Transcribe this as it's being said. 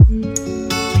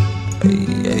Hey,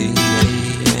 hey, hey,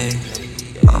 hey.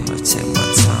 I'ma take my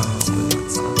time with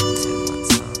it.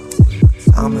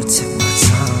 I'ma take my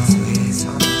time with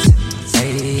it.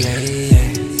 Hey, hey,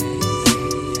 hey.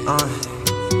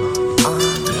 I'm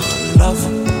your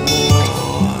lover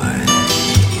boy.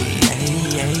 Hey,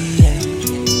 hey, hey.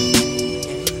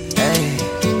 Hey,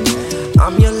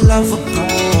 I'm your lover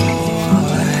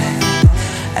boy.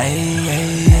 Hey, hey,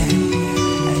 hey.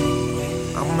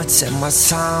 I'ma take my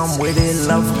time with it,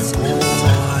 lover boy.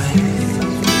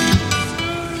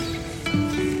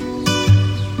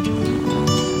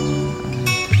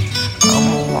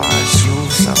 I'ma watch you,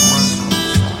 someone.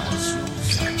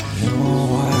 You gon'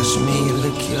 watch me,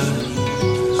 look good.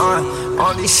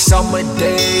 On these summer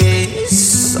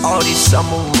days, all these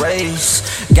summer rays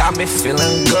got me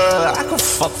feeling good. I can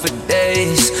fuck for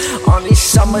days. On these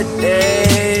summer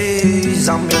days,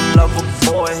 I'm your lover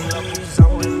boy.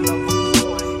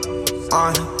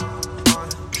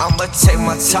 I'ma take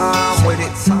my time with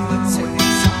it.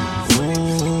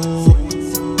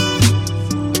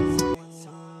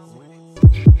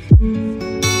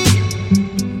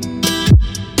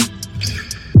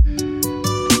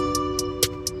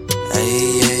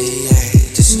 Hey, hey,